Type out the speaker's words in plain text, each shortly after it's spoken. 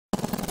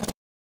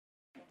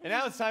And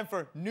now it's time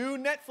for new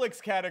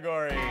Netflix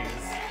categories.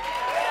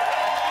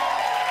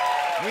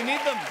 We need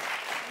them.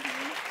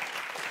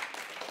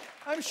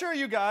 I'm sure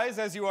you guys,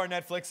 as you are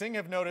Netflixing,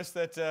 have noticed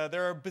that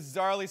there are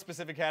bizarrely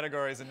specific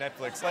categories in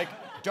Netflix, like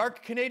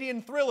dark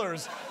Canadian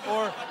thrillers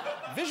or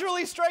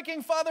visually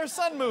striking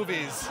father-son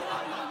movies.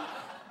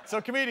 So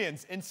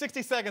comedians, in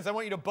 60 seconds, I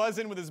want you to buzz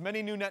in with as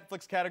many new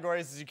Netflix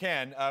categories as you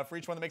can. For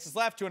each one that makes us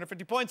laugh,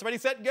 250 points. Ready,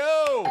 set,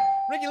 go!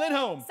 Riki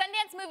Lindhome.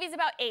 Sundance movies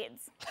about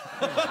AIDS.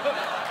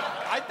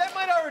 That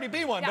might already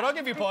be one, but I'll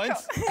give you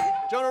points.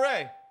 Jonah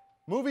Ray.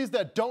 Movies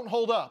that don't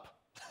hold up.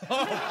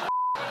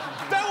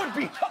 That would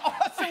be an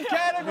awesome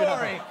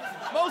category.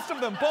 Most of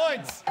them,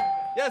 points.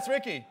 Yes,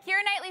 Riki.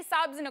 Keira Knightley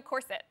sobs in a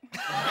corset.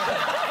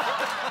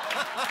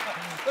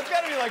 That's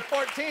got to be like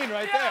 14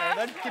 right there.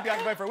 That'd keep you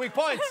occupied for a week.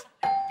 Points.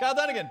 Kyle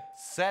Dunnigan.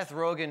 Seth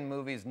Rogen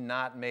movies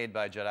not made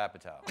by Judd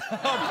Apatow.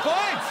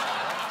 Points.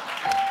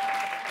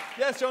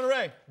 Yes, Jonah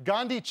Ray.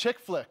 Gandhi chick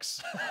flicks.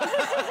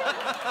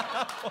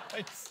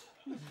 Points.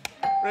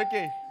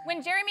 Riki.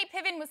 When Jeremy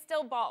Piven was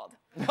still bald.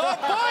 Points.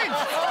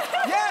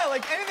 Yeah,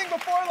 like anything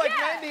before like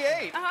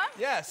 98.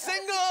 Yeah,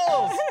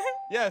 singles.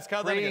 Yes,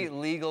 Kyle Dunnigan.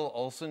 Pre-legal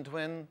Olsen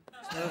twin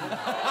movie.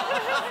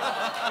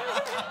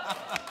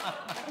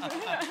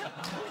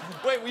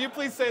 Wait, will you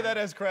please say that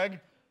as Craig?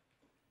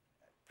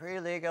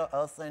 Pre-legal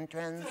Olsen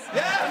twins.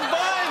 Yes,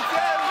 points.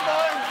 Yes,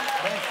 points.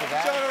 Thanks for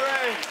that. Jonah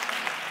Ray.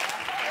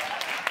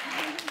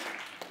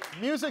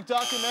 Music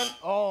document.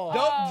 Oh.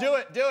 Don't do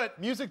it. Do it.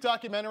 Music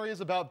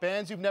documentaries about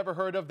bands you've never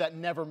heard of that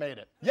never made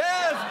it.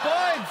 Yes,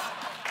 points.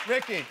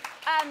 Riki.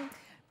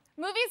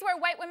 Movies where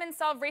white women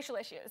solve racial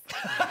issues.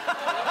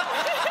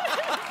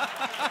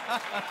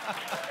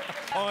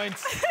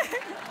 Points.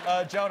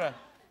 Jonah.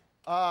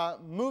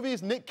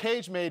 Movies Nick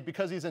Cage made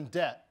because he's in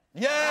debt.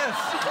 Yes.